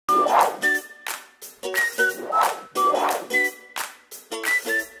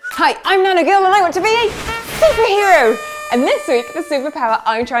Hi, I'm Nanogirl and I want to be a superhero! And this week, the superpower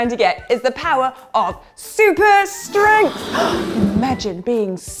I'm trying to get is the power of super strength! Imagine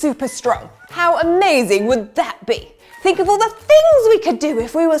being super strong. How amazing would that be? Think of all the things we could do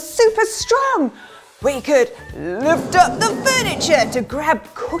if we were super strong. We could lift up the furniture to grab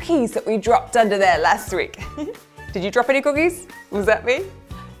cookies that we dropped under there last week. Did you drop any cookies? Was that me?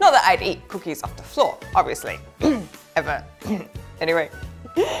 Not that I'd eat cookies off the floor, obviously. Ever. Anyway.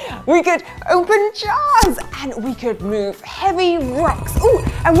 We could open jars and we could move heavy rocks. Ooh,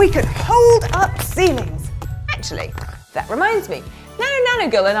 and we could hold up ceilings. Actually, that reminds me. Now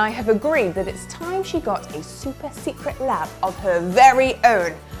Nanogirl and I have agreed that it's time she got a super secret lab of her very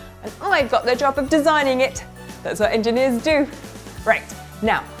own. And I've got the job of designing it. That's what engineers do. Right,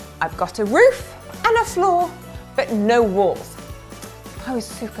 now I've got a roof and a floor, but no walls. If I was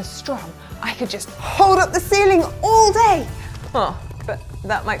super strong, I could just hold up the ceiling all day. Oh, but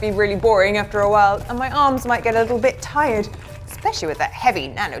that might be really boring after a while, and my arms might get a little bit tired, especially with that heavy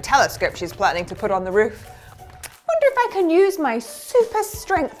nano telescope she's planning to put on the roof. Wonder if I can use my super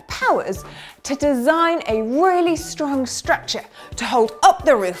strength powers to design a really strong structure to hold up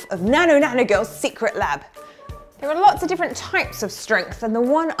the roof of Nanogirl's secret lab. There are lots of different types of strength, and the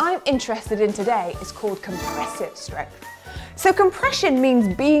one I'm interested in today is called compressive strength. So compression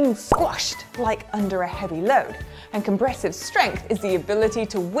means being squashed like under a heavy load, and compressive strength is the ability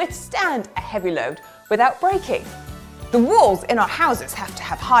to withstand a heavy load without breaking. The walls in our houses have to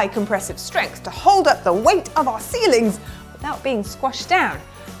have high compressive strength to hold up the weight of our ceilings without being squashed down.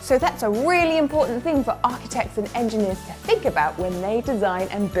 So that's a really important thing for architects and engineers to think about when they design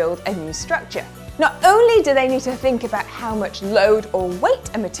and build a new structure. Not only do they need to think about how much load or weight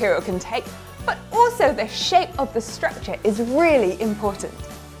a material can take, but also the shape of the structure is really important.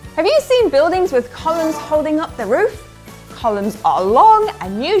 Have you seen buildings with columns holding up the roof? Columns are long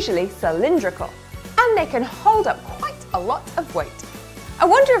and usually cylindrical, and they can hold up quite a lot of weight. I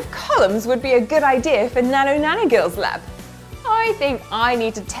wonder if columns would be a good idea for Nanogirl's lab. I think I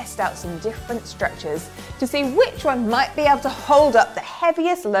need to test out some different structures to see which one might be able to hold up the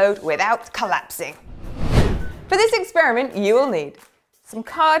heaviest load without collapsing. For this experiment, you will need some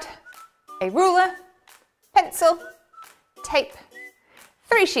card, a ruler, pencil, tape,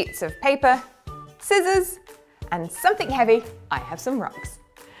 3 sheets of paper, scissors, and something heavy. I have some rocks.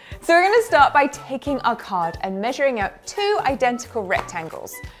 So we're going to start by taking our card and measuring out 2 identical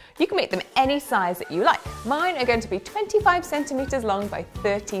rectangles. You can make them any size that you like. Mine are going to be 25 centimeters long by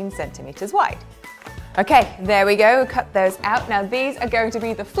 13 centimeters wide. Okay, there we go, cut those out. Now these are going to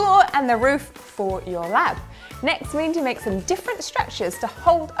be the floor and the roof for your lab. Next, we need to make some different structures to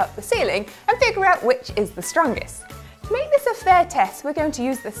hold up the ceiling and figure out which is the strongest. To make this a fair test, we're going to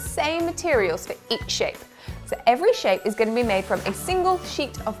use the same materials for each shape. So every shape is going to be made from a single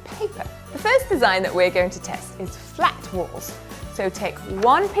sheet of paper. The first design that we're going to test is flat walls. So take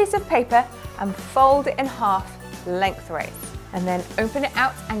 1 piece of paper and fold it in half lengthways, and then open it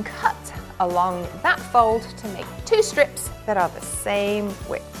out and cut along that fold to make 2 strips that are the same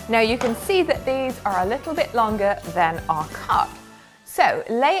width. Now you can see that these are a little bit longer than our card. So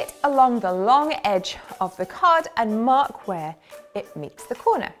lay it along the long edge of the card and mark where it meets the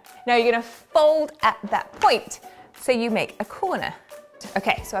corner. Now you're going to fold at that point so you make a corner.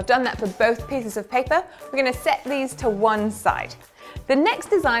 Okay, so I've done that for both pieces of paper. We're going to set these to one side. The next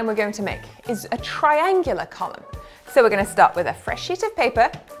design we're going to make is a triangular column. So we're going to start with a fresh sheet of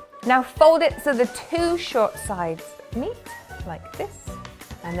paper. Now fold it so the 2 short sides meet like this,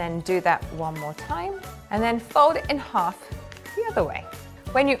 and then do that one more time, and then fold it in half the other way.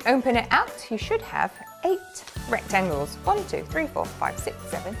 When you open it out, you should have 8 rectangles. 1, 2, 3, 4, 5, 6,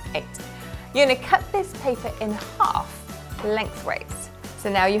 7, 8. You're going to cut this paper in half lengthways.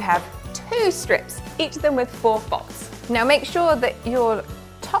 So now you have 2 strips, each of them with 4 folds. Now make sure that your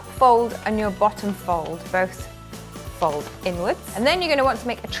top fold and your bottom fold both fold inwards. And then you're going to want to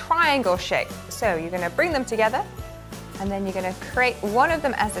make a triangle shape. So you're going to bring them together, and then you're going to create one of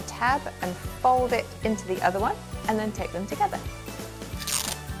them as a tab and fold it into the other one, and then take them together.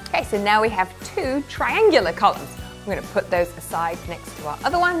 Okay, so now we have 2 triangular columns. We're going to put those aside next to our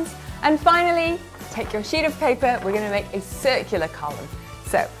other ones. And finally, take your sheet of paper, we're going to make a circular column.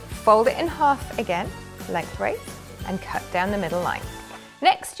 So fold it in half again, lengthways, and cut down the middle line.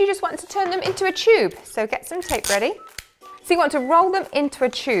 Next, you just want to turn them into a tube. So get some tape ready. So you want to roll them into a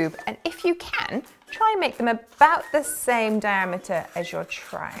tube, and if you can, try and make them about the same diameter as your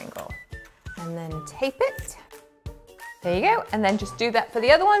triangle. And then tape it. There you go, and then just do that for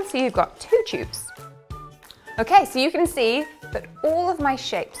the other one, so you've got 2 tubes. Okay, so you can see that all of my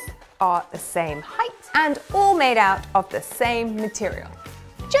shapes are the same height and all made out of the same material.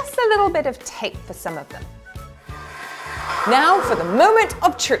 just a little bit of tape for some of them. Now for the moment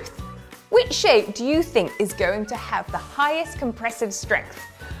of truth. Which shape do you think is going to have the highest compressive strength?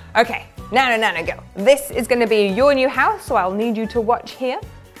 Okay, Nanogirl, this is going to be your new house, so I'll need you to watch here.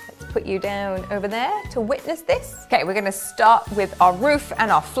 Let's put you down over there to witness this. Okay, we're going to start with our roof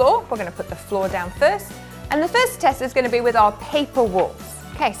and our floor. We're going to put the floor down first. And the first test is going to be with our paper walls.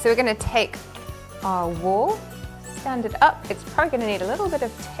 Okay, so we're going to take our wall, stand it up. It's probably going to need a little bit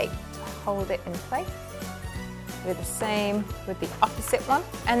of tape to hold it in place. Do the same with the opposite one.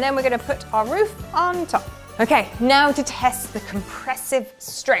 And then we're going to put our roof on top. Okay, now to test the compressive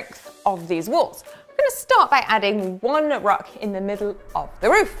strength of these walls. We're going to start by adding one rock in the middle of the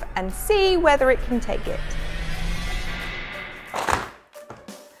roof and see whether it can take it.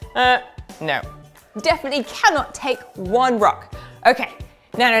 No. Definitely cannot take one rock. Okay,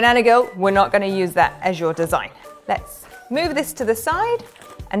 Nanogirl, we're not going to use that as your design. Let's move this to the side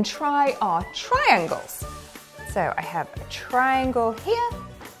and try our triangles. So I have a triangle here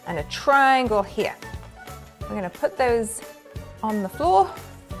and a triangle here. We're going to put those on the floor.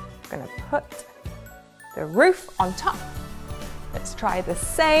 We're going to put the roof on top. Let's try the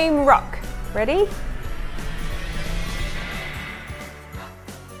same rock. Ready?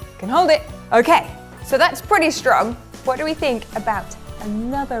 Can hold it. Okay, so that's pretty strong. What do we think about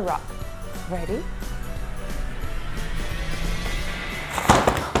another rock? Ready?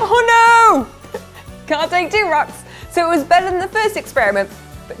 Oh no! Can't take two rocks. So it was better than the first experiment,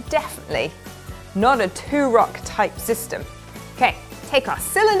 but definitely not a two rock type system. Okay, take our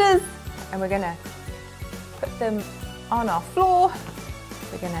cylinders and we're gonna put them on our floor.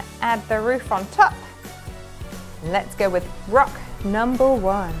 We're gonna add the roof on top. Let's go with rock number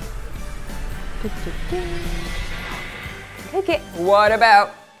one. Take it. What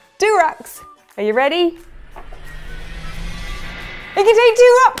about two rocks? Are you ready? It can take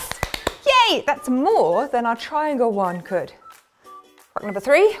two rocks. Yay! That's more than our triangle one could. Rock number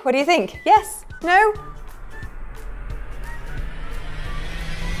three, what do you think? Yes? No?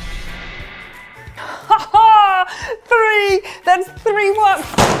 Ha ha! Three! That's three rocks!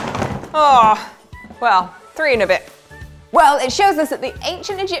 Oh, well, three and a bit. Well, it shows us that the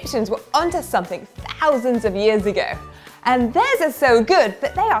ancient Egyptians were onto something thousands of years ago. And theirs is so good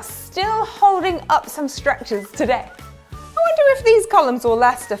that they are still holding up some structures today. I wonder if these columns will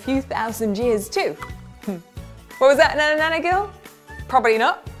last a few thousand years too. What was that, Nanogirl? Probably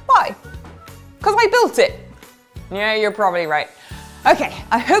not. Why? Because I built it. Yeah, you're probably right. Okay,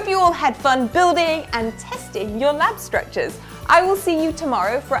 I hope you all had fun building and testing your lab structures. I will see you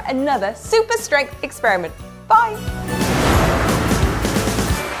tomorrow for another super strength experiment. Bye.